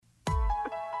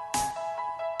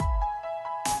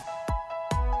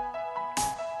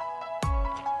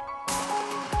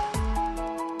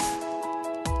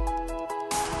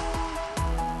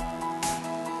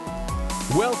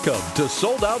Welcome to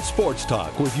Sold Out Sports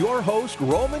Talk with your host,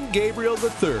 Roman Gabriel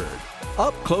III.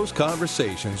 Up-close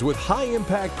conversations with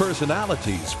high-impact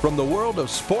personalities from the world of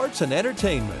sports and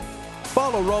entertainment.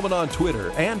 Follow Roman on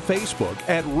Twitter and Facebook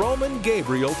at Roman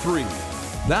Gabriel 3.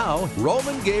 Now,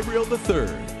 Roman Gabriel III.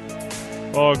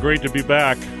 Oh, great to be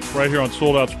back right here on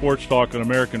Sold Out Sports Talk on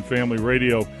American Family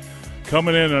Radio.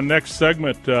 Coming in our next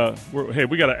segment,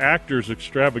 we got an actors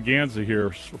extravaganza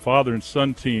here, father and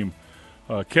son team.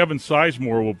 Kevin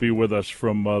Sizemore will be with us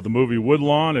from the movie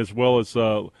Woodlawn, as well as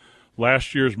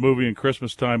last year's movie and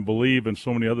Christmas Time, Believe, and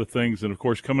so many other things. And, of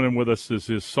course, coming in with us is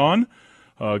his son,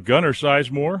 Gunnar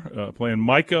Sizemore, playing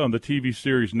Micah on the TV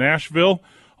series Nashville,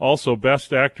 also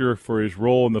Best Actor for his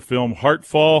role in the film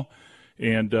Heartfall,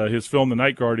 and his film The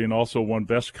Night Guardian also won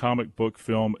Best Comic Book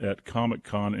Film at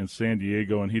Comic-Con in San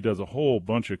Diego, and he does a whole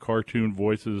bunch of cartoon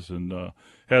voices and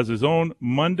has his own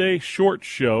Monday Shorts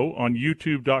show on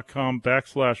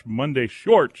youtube.com/Monday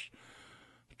Shorts.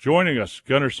 Joining us,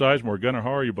 Gunnar Sizemore. Gunnar,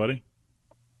 how are you, buddy?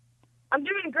 I'm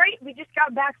doing great. We just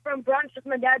got back from brunch with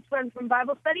my dad's friends from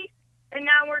Bible study, and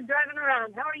now we're driving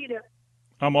around. How are you doing?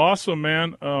 I'm awesome,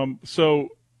 man. So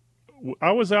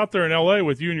I was out there in L.A.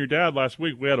 with you and your dad last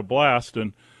week. We had a blast,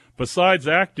 and besides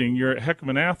acting, you're a heck of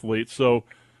an athlete. So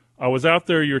I was out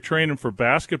there. You're training for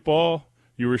basketball.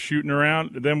 You were shooting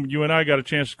around. Then you and I got a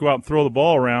chance to go out and throw the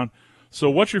ball around. So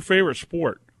what's your favorite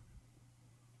sport?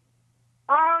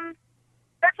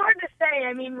 That's hard to say.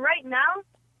 I mean, right now,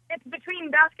 it's between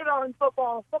basketball and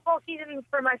football. Football season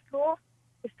for my school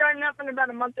is starting up in about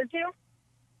a month or two.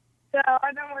 So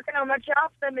I've been working on my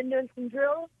chops. I've been doing some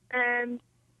drills, and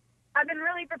I've been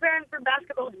really preparing for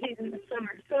basketball season this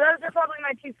summer. So those are probably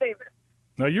my two favorites.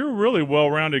 Now, you're a really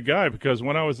well-rounded guy because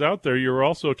when I was out there, you were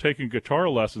also taking guitar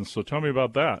lessons. So tell me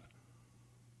about that.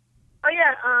 Oh,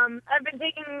 yeah. I've been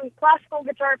taking classical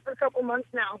guitar for a couple months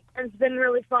now, and it's been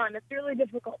really fun. It's really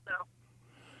difficult, though.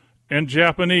 And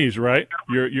Japanese, right?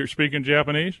 You're speaking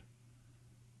Japanese?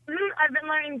 I've been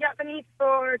learning Japanese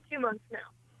for 2 months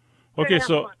now. Okay,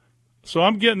 so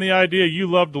I'm getting the idea you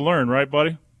love to learn, right,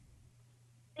 buddy?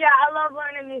 Yeah, I love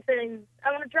learning new things.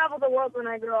 I want to travel the world when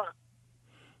I grow up.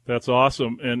 That's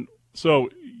awesome. And so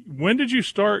when did you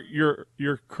start your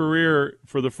career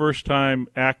for the first time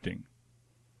acting?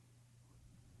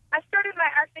 I started my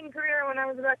acting career when I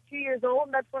was about 2 years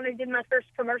old. That's when I did my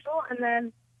first commercial, and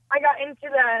then I got into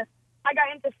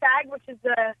SAG, which is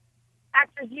the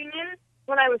Actors Union,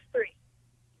 when I was 3.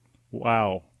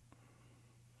 Wow.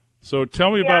 So tell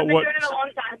me about I've been what. doing it a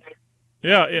long time.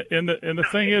 Yeah, and the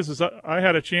thing is I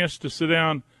had a chance to sit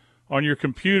down on your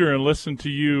computer and listen to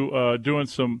you doing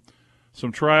some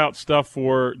tryout stuff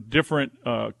for different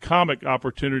comic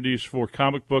opportunities for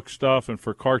comic book stuff and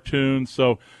for cartoons.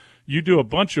 So you do a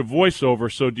bunch of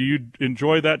voiceover. So do you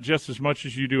enjoy that just as much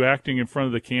as you do acting in front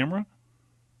of the camera?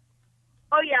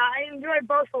 Oh, yeah, I enjoy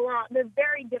both a lot. They're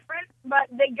very different, but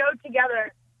they go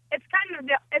together. It's kind of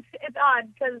it's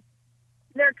odd because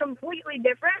they're completely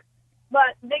different,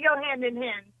 but they go hand in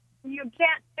hand.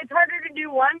 It's harder to do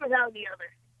one without the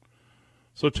other.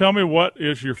 So tell me, what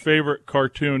is your favorite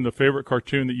cartoon, the favorite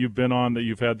cartoon that you've been on that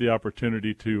you've had the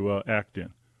opportunity to act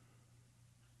in?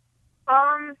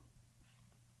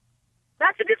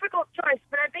 That's a difficult choice,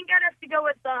 but I think I'd have to go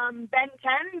with Ben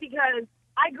 10 because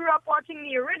I grew up watching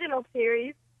the original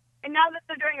series, and now that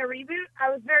they're doing a reboot, I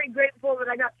was very grateful that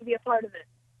I got to be a part of it.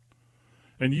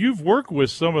 And you've worked with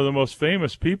some of the most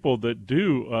famous people that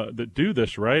do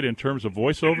this, right, in terms of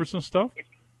voiceovers and stuff?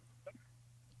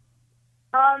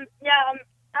 I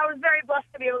was very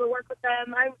blessed to be able to work with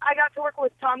them. I got to work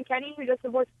with Tom Kenny, who does the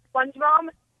voice of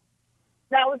SpongeBob.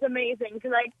 That was amazing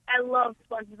because I love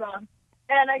SpongeBob.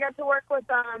 And I got to work with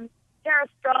Tara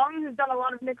Strong, who's done a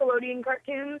lot of Nickelodeon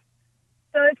cartoons.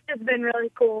 So it's just been really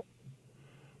cool.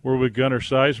 We're with Gunnar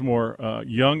Sizemore,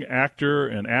 young actor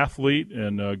and athlete,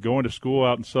 and going to school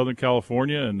out in Southern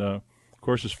California. And, of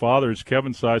course, his father is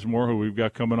Kevin Sizemore, who we've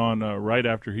got coming on right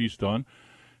after he's done.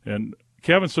 And,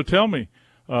 Kevin, so tell me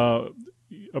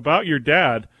about your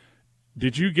dad.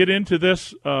 Did you get into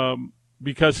this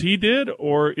because he did,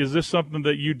 or is this something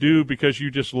that you do because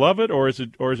you just love it, or is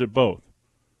it both?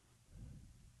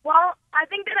 Well, I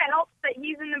think that it helps that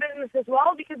he's in the business as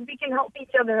well because we can help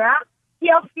each other out. He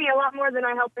helps me a lot more than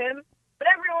I help him, but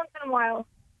every once in a while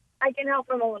I can help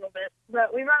him a little bit.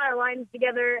 But we run our lines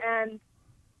together, and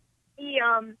he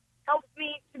helps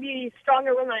me to be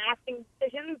stronger with my acting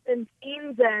decisions and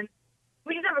scenes, and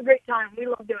we just have a great time. We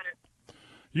love doing it.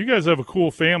 You guys have a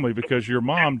cool family because your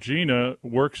mom, Gina,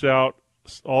 works out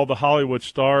all the Hollywood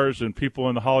stars and people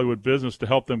in the Hollywood business to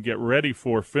help them get ready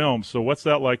for film. So what's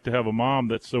that like to have a mom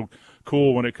that's so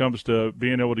cool when it comes to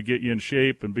being able to get you in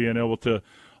shape and being able to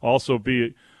also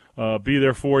be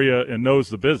there for you and knows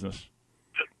the business?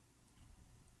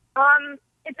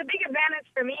 It's a big advantage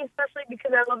for me, especially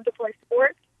because I love to play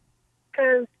sports.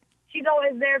 Because she's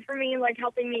always there for me, like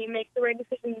helping me make the right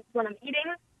decisions when I'm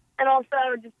eating, and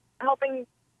also just helping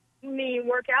me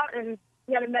work out and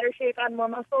get in better shape, add more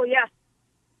muscle. Yeah.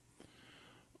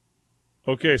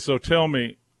 Okay, so tell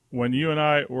me, when you and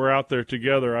I were out there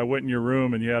together, I went in your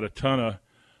room and you had a ton of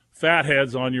fat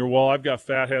heads on your wall. I've got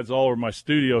fat heads all over my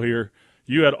studio here.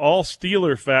 You had all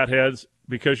Steeler fat heads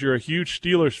because you're a huge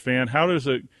Steelers fan. How does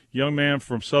a young man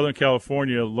from Southern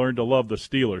California learn to love the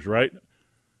Steelers, right?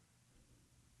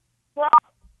 Well,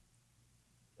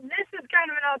 this is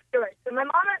kind of an odd story. So my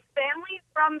mom has family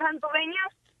from Pennsylvania.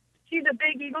 She's a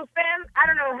big Eagles fan. I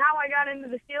don't know how I got into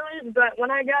the Steelers, but when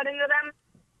I got into them,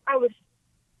 I was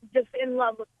just in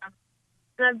love with them.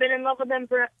 And I've been in love with them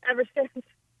ever since.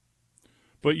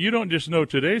 But you don't just know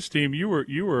today's team. You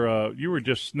were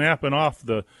just snapping off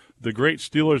the great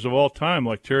Steelers of all time,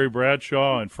 like Terry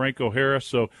Bradshaw and Franco Harris.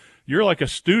 So you're like a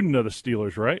student of the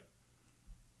Steelers, right?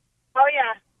 Oh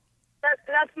yeah,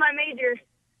 that's my major.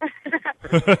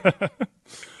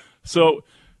 So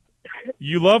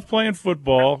you love playing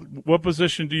football. What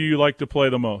position do you like to play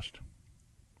the most?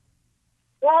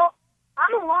 Well,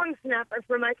 I'm a long snapper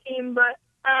for my team, but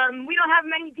we don't have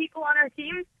many people on our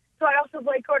team, so I also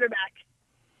play quarterback.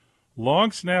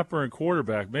 Long snapper and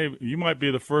quarterback. Maybe you might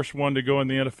be the first one to go in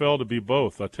the NFL to be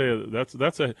both. I tell you,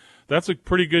 that's a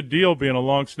pretty good deal being a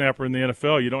long snapper in the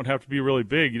NFL. You don't have to be really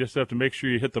big. You just have to make sure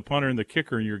you hit the punter and the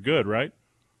kicker, and you're good, right?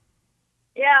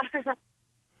 Yeah.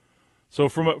 So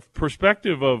from a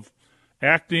perspective of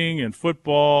acting and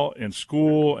football and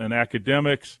school and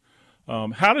academics,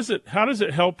 how does it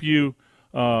help you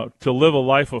to live a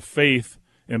life of faith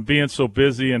and being so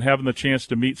busy and having the chance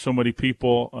to meet so many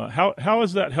people? How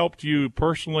has that helped you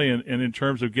personally and in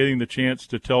terms of getting the chance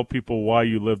to tell people why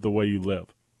you live the way you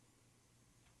live?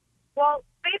 Well,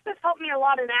 faith has helped me a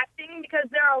lot in acting because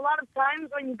there are a lot of times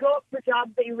when you go up for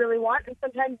jobs that you really want and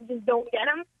sometimes you just don't get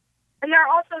them. And there are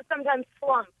also sometimes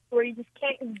slumps where you just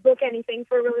can't book anything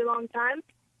for a really long time.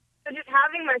 So just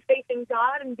having my faith in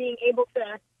God and being able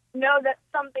to know that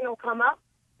something will come up,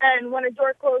 and when a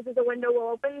door closes, a window will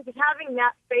open, just having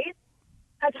that faith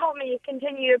has helped me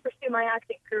continue to pursue my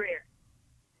acting career.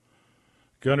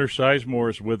 Gunnar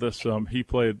Sizemore is with us. He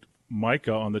played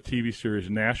Micah on the TV series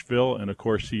Nashville, and, of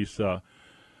course, he's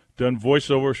done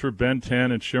voiceovers for Ben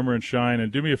 10 and Shimmer and Shine.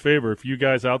 And do me a favor, if you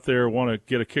guys out there want to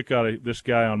get a kick out of this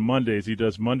guy on Mondays, he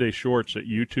does Monday Shorts at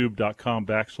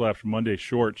youtube.com/Monday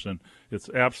Shorts, and it's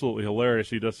absolutely hilarious.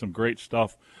 He does some great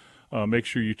stuff. Make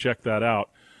sure you check that out.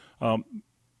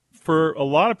 For a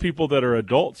lot of people that are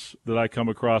adults that I come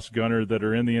across, Gunnar, that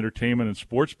are in the entertainment and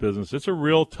sports business, it's a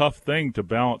real tough thing to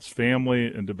balance family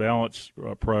and to balance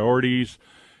priorities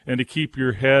and to keep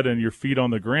your head and your feet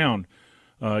on the ground.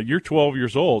 You're 12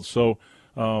 years old, so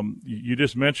you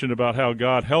just mentioned about how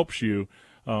God helps you.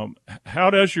 How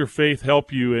does your faith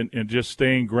help you in just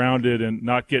staying grounded and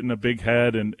not getting a big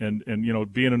head and you know,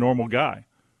 being a normal guy?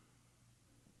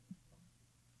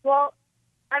 Well,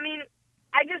 I mean,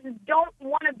 I just don't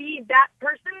want to be that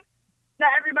person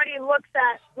that everybody looks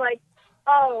at like,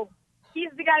 oh, he's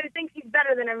the guy who thinks he's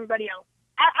better than everybody else.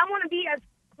 I want to be as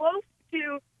close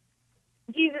to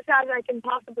Jesus as I can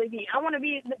possibly be. I want to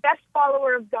be the best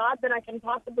follower of God that I can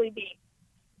possibly be.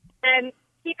 And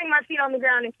keeping my feet on the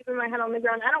ground and keeping my head on the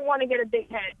ground, I don't want to get a big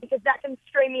head because that can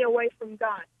stray me away from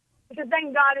God. Because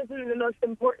then God isn't the most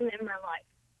important in my life.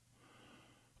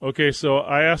 Okay, so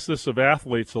I ask this of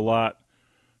athletes a lot.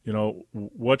 You know,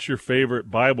 what's your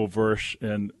favorite Bible verse?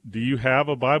 And do you have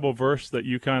a Bible verse that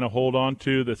you kind of hold on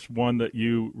to that's one that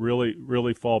you really,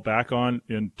 really fall back on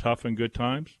in tough and good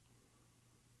times?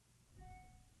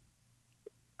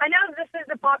 I know this is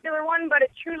a popular one, but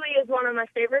it truly is one of my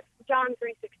favorites, John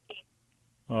 3:16.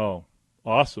 Oh,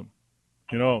 awesome.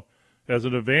 You know, as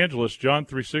an evangelist, John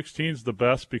 3:16 is the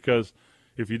best because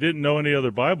if you didn't know any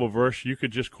other Bible verse, you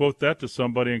could just quote that to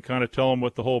somebody and kind of tell them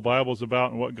what the whole Bible's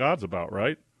about and what God's about,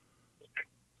 right?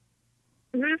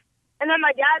 Mm-hmm. And then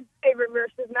my dad's favorite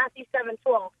verse is Matthew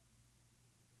 7:12.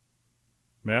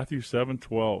 Matthew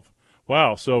 7:12.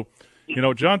 Wow. So, you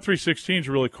know, John 3:16 is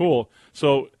really cool.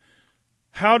 So,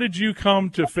 how did you come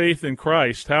to faith in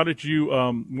Christ? How did you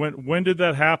when did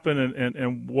that happen,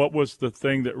 and what was the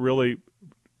thing that really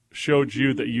showed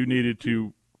you that you needed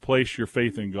to place your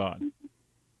faith in God?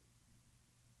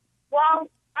 Well,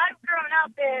 I've grown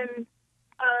up in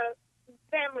a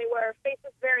family where faith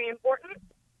is very important,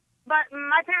 but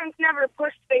my parents never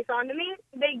pushed faith onto me.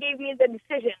 They gave me the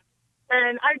decision,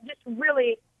 and I had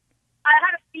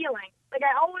a feeling. Like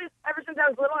I always, ever since I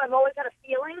was little, I've always had a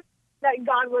feeling that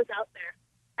God was out there.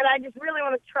 And I just really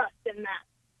want to trust in that.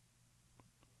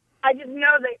 I just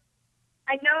know that,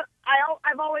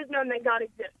 I've always known that God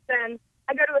exists. And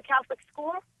I go to a Catholic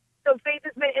school, so faith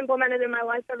has been implemented in my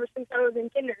life ever since I was in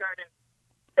kindergarten.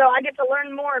 So I get to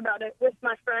learn more about it with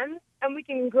my friends, and we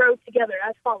can grow together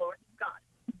as followers of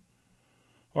God.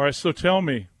 All right, so tell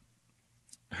me,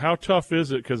 how tough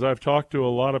is it? Because I've talked to a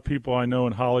lot of people I know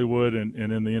in Hollywood and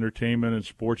in the entertainment and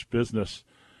sports business.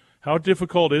 How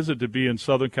difficult is it to be in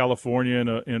Southern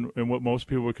California in what most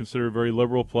people would consider a very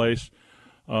liberal place,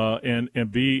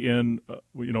 and be in,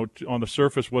 on the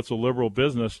surface what's a liberal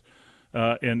business,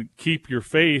 and keep your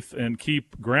faith and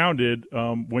keep grounded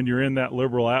when you're in that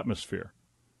liberal atmosphere?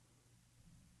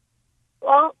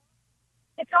 Well,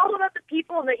 it's all about the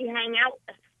people that you hang out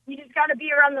with. You just got to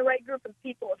be around the right group of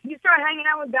people. If you start hanging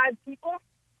out with bad people,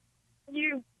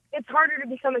 it's harder to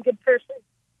become a good person.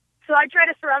 So I try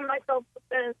to surround myself with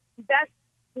the best,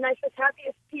 nicest,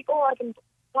 happiest people I can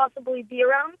possibly be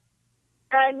around.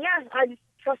 And yeah, I just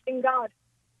trust in God.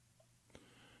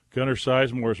 Gunnar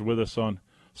Sizemore is with us on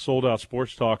Sold Out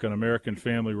Sports Talk on American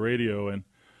Family Radio. And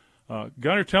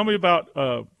Gunnar, tell me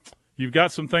about you've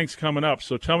got some things coming up.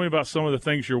 So tell me about some of the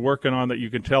things you're working on that you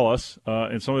can tell us,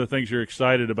 and some of the things you're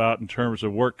excited about in terms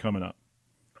of work coming up.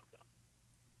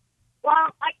 Well,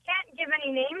 I can't give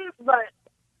any names, but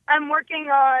I'm working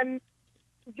on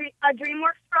a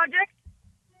DreamWorks project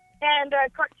and a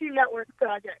Cartoon Network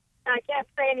project. I can't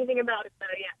say anything about it, though,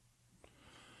 yet.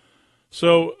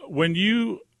 So when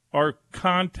you are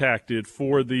contacted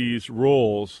for these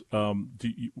roles, do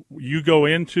you go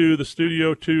into the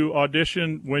studio to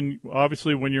audition when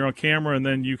you're on camera, and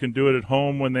then you can do it at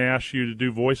home when they ask you to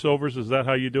do voiceovers? Is that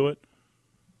how you do it?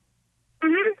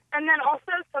 Mm-hmm. And then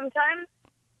also sometimes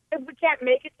if we can't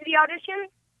make it to the audition,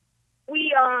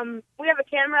 we have a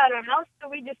camera at our house, so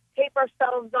we just tape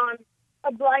ourselves on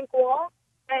a blank wall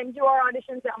and do our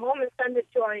auditions at home and send it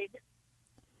to our agent.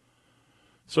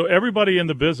 So everybody in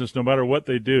the business, no matter what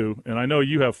they do, and I know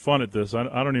you have fun at this. I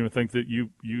don't even think that you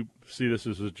see this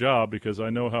as a job, because I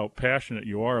know how passionate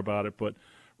you are about it. But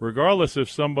regardless if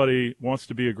somebody wants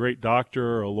to be a great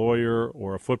doctor or a lawyer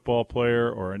or a football player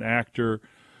or an actor,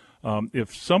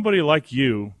 if somebody like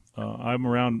you, I'm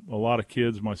around a lot of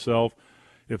kids myself,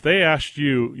 if they asked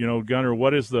you, Gunnar,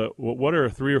 what are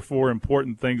 3 or 4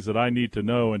 important things that I need to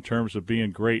know in terms of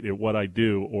being great at what I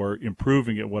do, or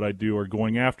improving at what I do, or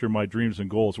going after my dreams and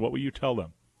goals, what would you tell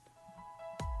them?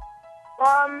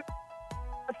 A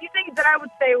few things that I would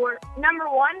say were, number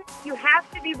one, you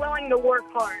have to be willing to work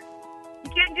hard.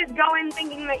 You can't just go in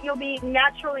thinking that you'll be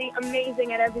naturally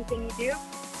amazing at everything you do. You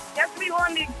have to be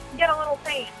willing to get a little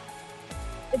pain.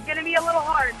 It's going to be a little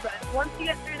hard, but once you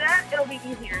get through that, it'll be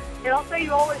easier. And also,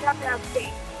 you always have to have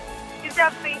faith. You have to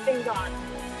have faith in God.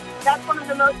 That's one of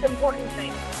the most important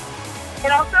things.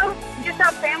 And also, just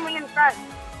have family and friends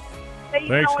that you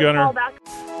Thanks, can always Gunnar. fall back.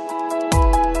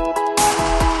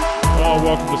 Oh,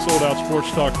 welcome to Sold Out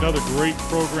Sports Talk. Another great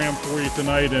program for you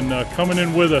tonight. And coming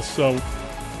in with us, so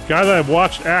guy that I've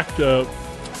watched act,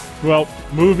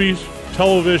 movies,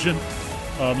 television.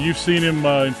 You've seen him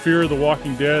in Fear of the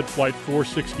Walking Dead, Flight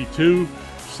 462. You've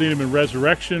seen him in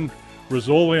Resurrection,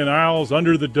 Rizzoli and Isles,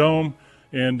 Under the Dome,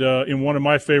 and in one of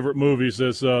my favorite movies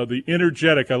as the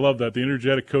energetic, I love that, the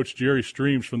energetic Coach Jerry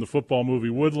Streams from the football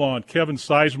movie Woodlawn. Kevin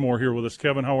Sizemore here with us.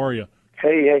 Kevin, how are you?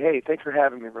 Hey. Thanks for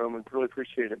having me, Roman. Really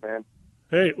appreciate it, man.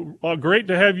 Hey, great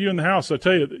to have you in the house. I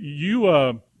tell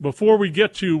you, before we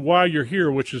get to why you're here,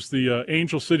 which is the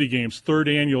Angel City Games, third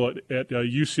annual at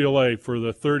UCLA for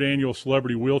the third annual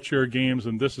Celebrity Wheelchair Games,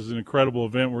 and this is an incredible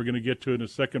event. We're going to get to it in a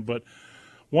second, but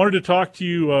wanted to talk to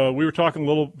you. We were talking a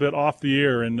little bit off the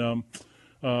air, and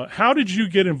how did you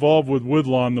get involved with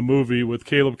Woodlawn, the movie with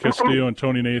Caleb Castillo and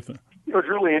Tony Nathan? It was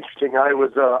really interesting. I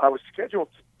was scheduled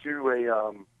to do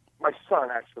my son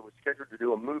actually was scheduled to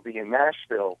do a movie in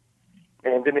Nashville.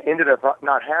 And then it ended up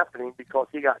not happening because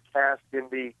he got cast in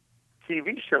the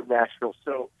TV show Nashville.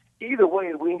 So either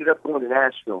way, we ended up going to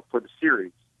Nashville for the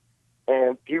series.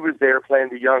 And he was there playing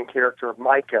the young character of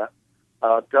Micah,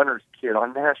 Gunnar's kid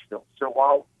on Nashville. So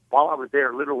while I was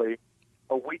there, literally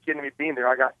a week into me being there,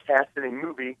 I got cast in a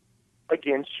movie,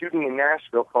 again, shooting in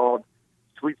Nashville called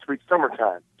Sweet Sweet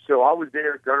Summertime. So I was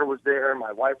there, Gunnar was there,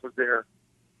 my wife was there.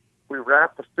 We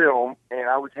wrapped the film, and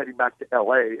I was heading back to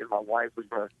L.A., and my wife was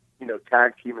going to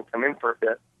tag team and come in for a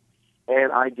bit.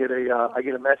 And I get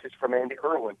a message from Andy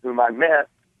Irwin, whom I met.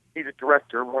 He's a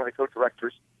director, one of the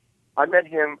co-directors. I met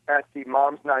him at the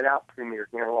Mom's Night Out premiere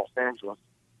here in Los Angeles.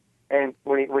 And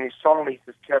when he saw me, he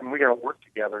says, Kevin, we got to work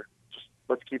together. Just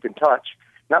let's keep in touch.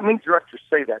 Not many directors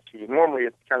say that to you. Normally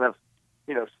it's kind of,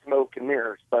 smoke and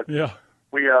mirrors. But yeah.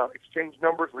 we exchanged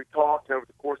numbers. We talked over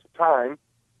the course of time,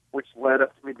 which led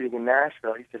up to me being in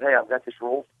Nashville. He said, "Hey, I've got this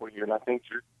role for you, and I think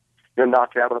you're going to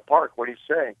knock it out of the park. What do you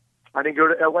say?" I didn't go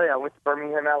to L.A. I went to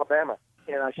Birmingham, Alabama,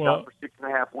 and I shot for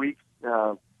 6.5 weeks.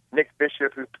 Nick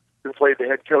Bishop, who played the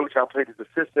head coach, I played his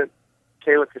assistant.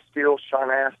 Kayla Castile, Sean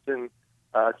Astin,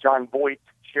 John Boyd,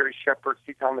 Sherry Shepard,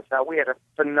 C. Thomas Howe. We had a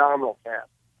phenomenal cast.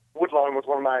 Woodlawn was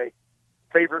one of my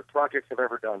favorite projects I've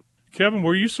ever done. Kevin,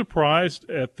 were you surprised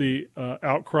at the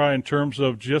outcry in terms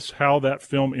of just how that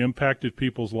film impacted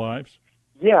people's lives?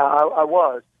 Yeah, I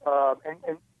was.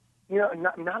 And you know,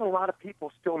 not a lot of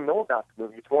people still know about the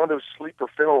movie. It's one of those sleeper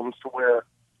films to where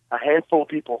a handful of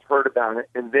people have heard about it,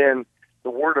 and then the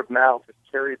word of mouth has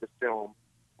carried the film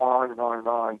on and on and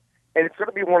on. And it's going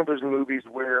to be one of those movies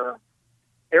where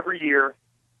every year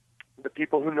the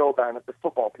people who know about it, the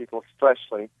football people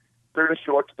especially, they're going to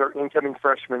show it to their incoming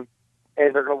freshmen,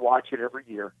 and they're going to watch it every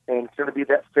year. And it's going to be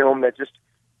that film that just,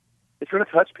 it's going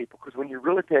to touch people, because when you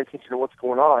really pay attention to what's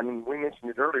going on, and we mentioned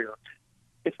it earlier,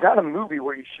 it's not a movie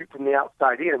where you shoot from the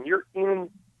outside in. You're in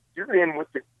with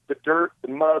the dirt, the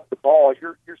mud, the ball.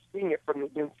 You're seeing it from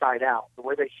the inside out. The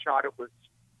way they shot it was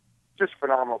just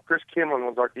phenomenal. Chris Kimlin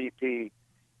was our DP,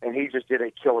 and he just did a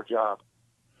killer job.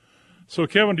 So,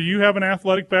 Kevin, do you have an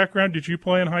athletic background? Did you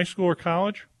play in high school or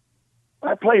college?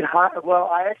 I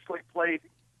actually played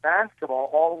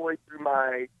basketball all the way through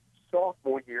my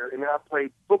sophomore year, and then I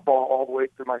played football all the way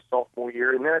through my sophomore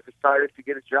year, and then I decided to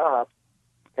get a job.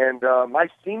 And my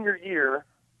senior year,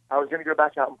 I was going to go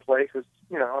back out and play because,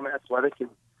 you know, I'm athletic and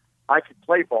I could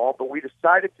play ball, but we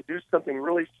decided to do something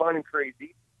really fun and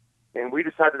crazy, and we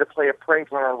decided to play a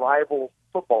prank on our rival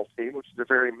football team, which is a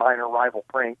very minor rival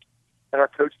prank, and our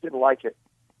coach didn't like it.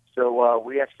 So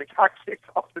we actually got kicked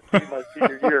off the team my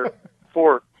senior year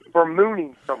for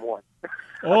mooning someone.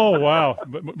 Oh wow!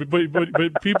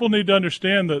 But people need to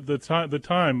understand that the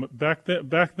time back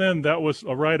then that was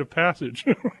a rite of passage.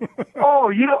 Oh,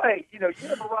 you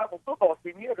have a rival football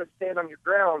team. You have to stand on your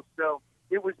ground. So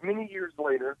it was many years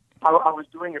later. I was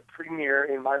doing a premiere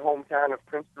in my hometown of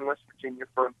Princeton, West Virginia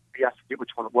for I forget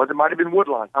which one it was. It might have been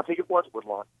Woodlawn. I think it was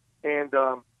Woodlawn. And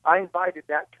I invited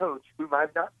that coach, whom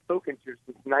I've not spoken to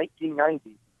since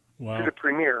 1990, to the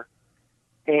premiere,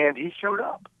 and he showed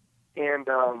up. And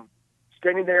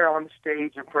standing there on the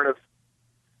stage in front of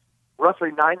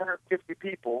roughly 950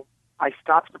 people, I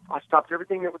stopped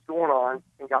everything that was going on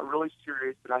and got really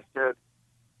serious. And I said,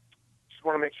 just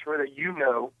want to make sure that you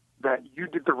know that you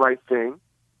did the right thing,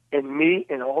 and me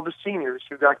and all the seniors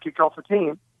who got kicked off the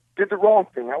team did the wrong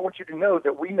thing. I want you to know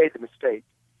that we made the mistake.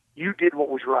 You did what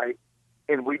was right,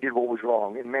 and we did what was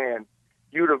wrong. And man,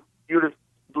 you'd have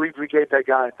believed we gave that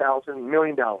guy $1,000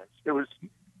 million.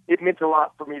 It meant a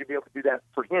lot for me to be able to do that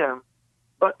for him.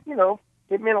 But, you know,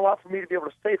 it meant a lot for me to be able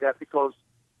to say that because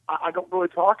I don't really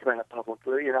talk about it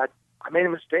publicly, and I made a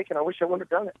mistake, and I wish I wouldn't have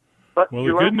done it. But well,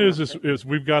 the good news is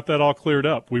we've got that all cleared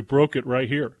up. We broke it right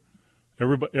here.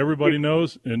 Everybody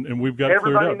knows, and we've got it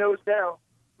cleared up. Everybody knows now.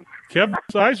 Kevin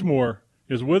Sizemore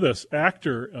is with us,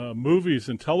 actor, movies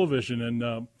and television.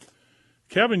 And,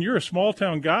 Kevin, you're a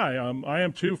small-town guy. I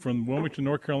am, too, from Wilmington,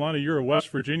 North Carolina. You're a West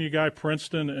Virginia guy,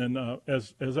 Princeton. And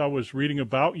as I was reading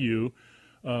about you,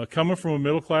 coming from a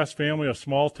middle-class family, a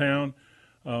small town,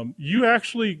 you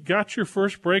actually got your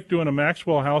first break doing a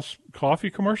Maxwell House coffee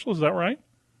commercial. Is that right?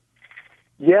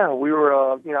 Yeah, we were,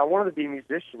 I wanted to be a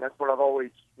musician. That's what I've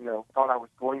always, thought I was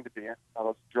going to be. I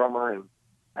was a drummer, and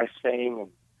I sang and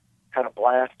had a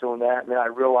blast doing that. And then I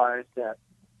realized that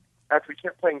after we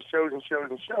kept playing shows and shows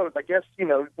and shows, I guess,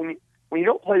 when you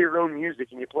don't play your own music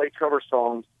and you play cover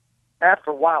songs, after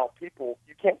a while, you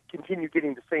can't continue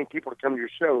getting the same people to come to your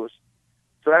shows.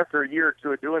 So after a year or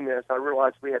two of doing this, I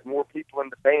realized we had more people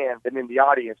in the band than in the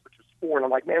audience, which was 4. And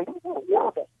I'm like, man, we're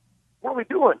horrible. What are we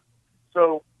doing?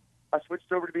 So I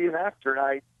switched over to be an actor, and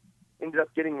I ended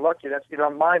up getting lucky. That's in my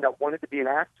mind. I wanted to be an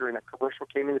actor, and a commercial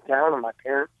came into town, and my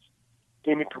parents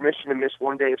gave me permission to miss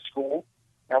one day of school.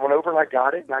 And I went over and I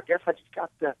got it, and I guess I just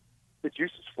got the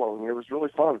juices flowing. It was really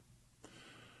fun.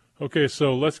 Okay,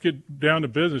 so let's get down to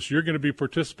business. You're going to be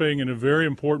participating in a very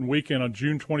important weekend on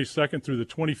June 22nd through the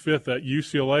 25th at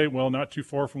UCLA. Well, not too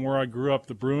far from where I grew up,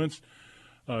 the Bruins.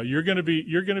 You're going to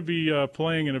be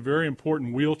playing in a very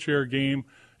important wheelchair game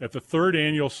at the 3rd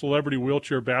annual Celebrity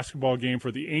Wheelchair Basketball Game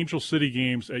for the Angel City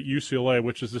Games at UCLA,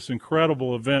 which is this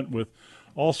incredible event with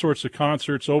all sorts of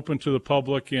concerts open to the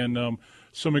public and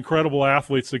some incredible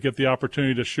athletes that get the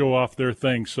opportunity to show off their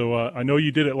thing. So I know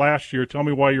you did it last year. Tell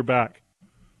me why you're back.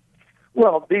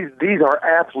 Well, these are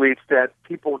athletes that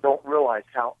people don't realize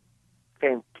how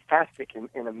fantastic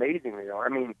and amazing they are. I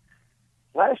mean,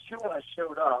 last year when I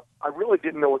showed up, I really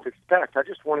didn't know what to expect. I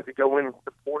just wanted to go in and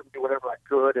support and do whatever I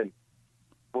could. And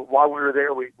while we were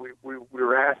there, we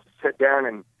were asked to sit down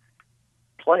and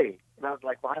play. And I was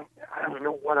like, well, I don't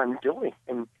know what I'm doing.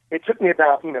 And it took me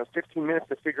about 15 minutes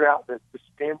to figure out the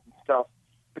stance and stuff.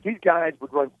 But these guys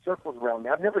would run circles around me.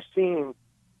 I've never seen,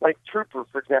 like Trooper,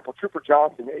 for example, Trooper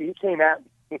Johnson. He came at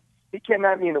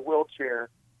me in a wheelchair,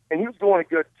 and he was going a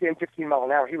good 10, 15 miles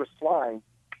an hour. He was flying,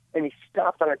 and he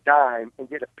stopped on a dime and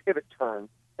did a pivot turn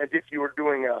as if you were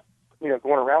doing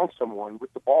going around someone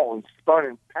with the ball, and spun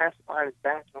and passed behind his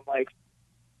back. And I'm like,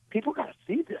 people got to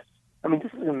see this. I mean,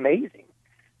 this is amazing.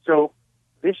 So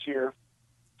this year,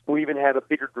 we even had a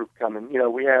bigger group coming.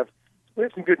 We have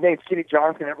some good names. Kenny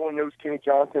Johnson, everyone knows Kenny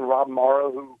Johnson. Rob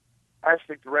Morrow, who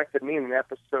actually directed me in an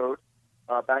episode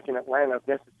back in Atlanta of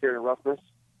Necessary Roughness.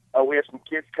 We have some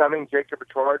kids coming. Jacob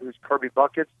Bertrand, who's Kirby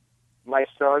Buckets, my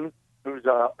son, who's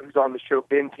on the show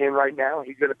Ben 10 right now.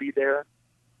 He's going to be there.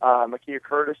 Makia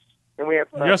Curtis. And we have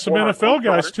you got some NFL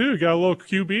guys, too. You got a little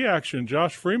QB action.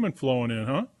 Josh Freeman flowing in,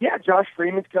 huh? Yeah, Josh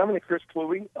Freeman's coming, and Chris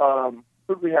Cluey.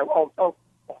 Who do we have?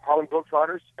 Harlem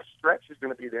Globetrotters. Stretch is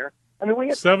going to be there. I mean, we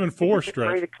have 7-4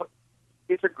 Stretch.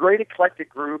 It's a great eclectic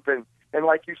group, and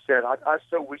like you said, I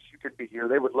so wish you could be here.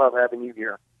 They would love having you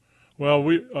here. Well,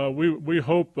 we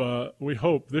hope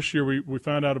this year we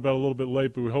found out about it a little bit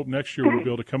late, but we hope next year we'll be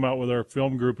able to come out with our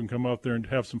film group and come out there and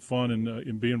have some fun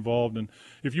and be involved. And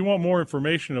if you want more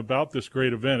information about this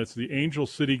great event, it's the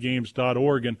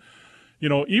angelcitygames.org. And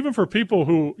even for people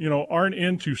who aren't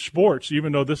into sports,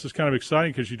 even though this is kind of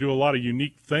exciting because you do a lot of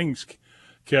unique things,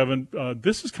 Kevin,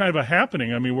 this is kind of a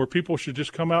happening. I mean, where people should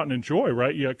just come out and enjoy,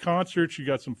 right? You got concerts, you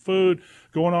got some food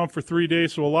going on for 3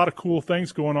 days, so a lot of cool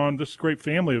things going on. This is a great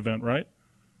family event, right?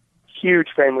 Huge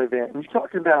family event. And you're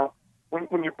talking about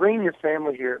when you bring your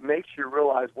family here, it makes you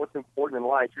realize what's important in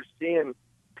life. You're seeing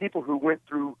people who went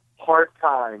through hard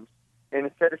times, and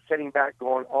instead of sitting back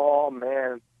going, oh,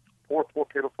 man, poor,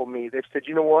 pitiful me, they've said,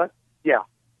 you know what? Yeah,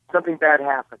 something bad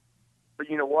happened. But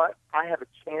you know what? I have a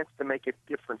chance to make a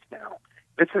difference now.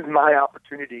 This is my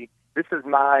opportunity. This is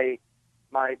my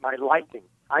lightning.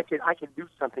 I can do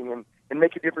something and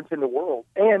make a difference in the world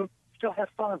and still have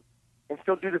fun and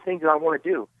still do the things that I want to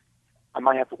do. I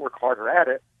might have to work harder at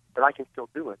it, but I can still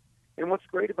do it. And what's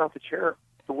great about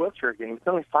the wheelchair game, it's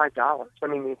only $5. I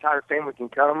mean, the entire family can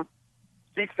come,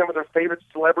 see some of their favorite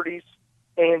celebrities,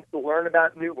 and learn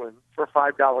about new ones for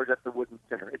 $5 at the Wooden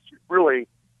Center. It's really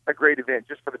a great event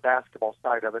just for the basketball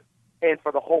side of it. And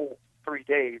for the whole 3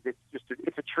 days,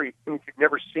 it's a treat. And if you've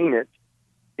never seen it,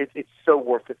 it's so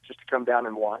worth it just to come down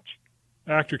and watch.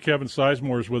 Actor Kevin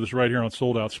Sizemore is with us right here on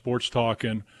Sold Out Sports Talk,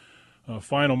 and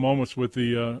final moments with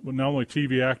the not only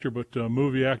TV actor but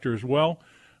movie actor as well.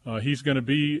 He's going to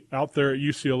be out there at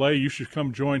UCLA. You should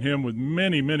come join him with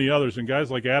many, many others. And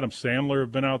guys like Adam Sandler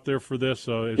have been out there for this,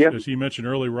 as he mentioned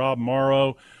earlier, Rob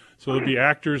Morrow. So there'll be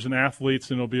actors and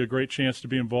athletes, and it'll be a great chance to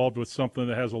be involved with something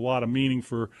that has a lot of meaning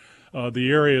for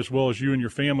the area as well as you and your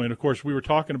family. And, of course, we were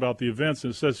talking about the events,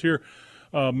 and it says here,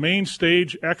 main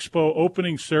stage expo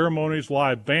opening ceremonies,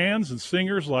 live bands and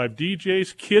singers, live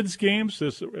DJs, kids games,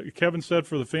 as Kevin said,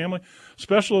 for the family,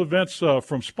 special events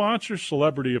from sponsors,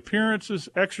 celebrity appearances,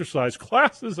 exercise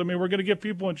classes. I mean, we're going to get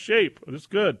people in shape. It's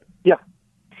good. Yeah.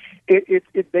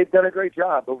 They've done a great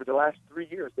job over the last 3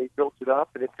 years. They've built it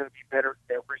up, and it's going to be better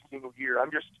every single year.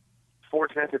 I'm just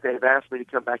fortunate that they've asked me to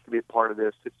come back to be a part of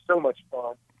this. It's so much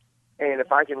fun. And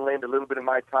if I can lend a little bit of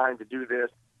my time to do this,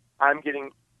 I'm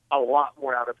getting a lot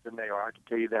more out of it than they are. I can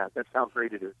tell you that. That's how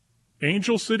great it is.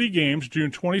 Angel City Games,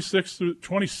 June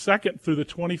 22nd through the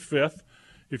 25th.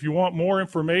 If you want more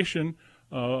information,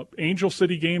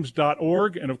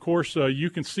 angelcitygames.org. And, of course, you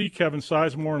can see Kevin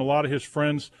Sizemore and a lot of his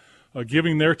friends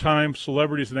giving their time,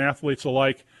 celebrities and athletes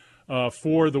alike,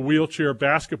 for the wheelchair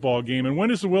basketball game. And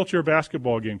when is the wheelchair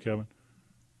basketball game, Kevin?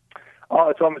 Oh,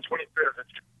 it's on the 25th.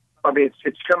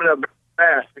 It's coming up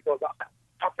fast because I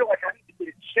feel like I need to get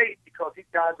in shape because these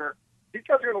guys are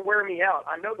going to wear me out.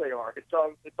 I know they are. It's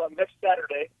on next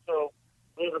Saturday, so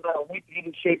there's about a week to get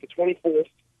in shape. The 24th.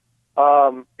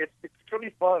 It's going to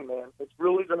be fun, man. It's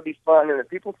really going to be fun. And if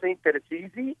people think that it's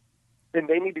easy, then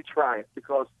they need to try it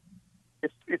because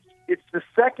it's the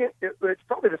second. It's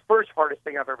probably the first hardest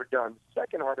thing I've ever done. The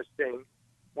second hardest thing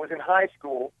was in high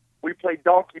school. We played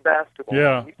donkey basketball.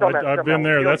 Yeah, I've been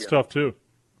there. That's tough too.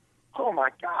 Oh my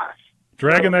gosh!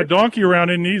 Dragging that donkey around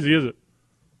isn't easy, is it?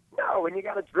 No, and you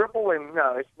got to dribble, and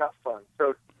no, it's not fun.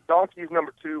 So donkey is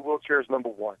number 2, wheelchair is number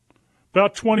 1.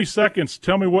 About 20 seconds.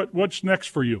 Tell me what's next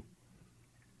for you.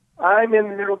 I'm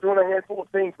in the middle of doing a handful of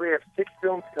things. We have 6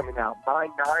 films coming out.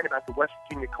 Mine 9 about the West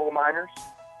Virginia coal miners.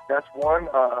 That's one.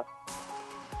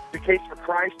 The Case for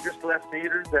Christ just left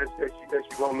theaters, as you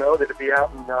well know, that'll be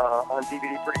out on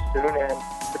DVD pretty soon. And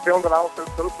the film that I also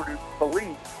co-produced,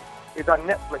 Police, is on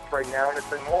Netflix right now, and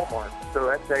it's in Walmart. So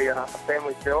that's a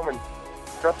family film, and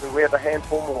trust me, we have a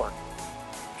handful more.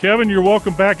 Kevin, you're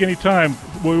welcome back anytime.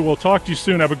 We will talk to you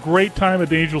soon. Have a great time at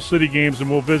the Angel City Games, and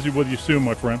we'll visit with you soon,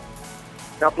 my friend.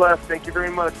 God bless. Thank you very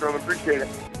much, Roman. Appreciate it.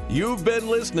 You've been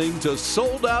listening to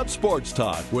Sold Out Sports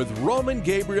Talk with Roman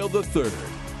Gabriel III.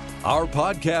 Our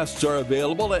podcasts are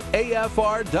available at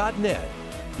afr.net.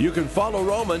 You can follow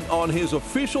Roman on his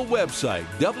official website,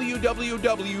 www.fspn.net,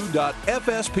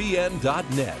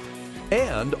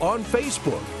 and on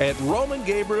Facebook at Roman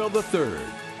Gabriel III.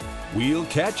 We'll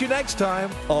catch you next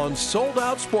time on Sold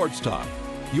Out Sports Talk,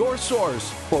 your source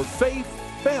for faith,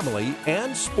 family,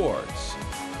 and sports.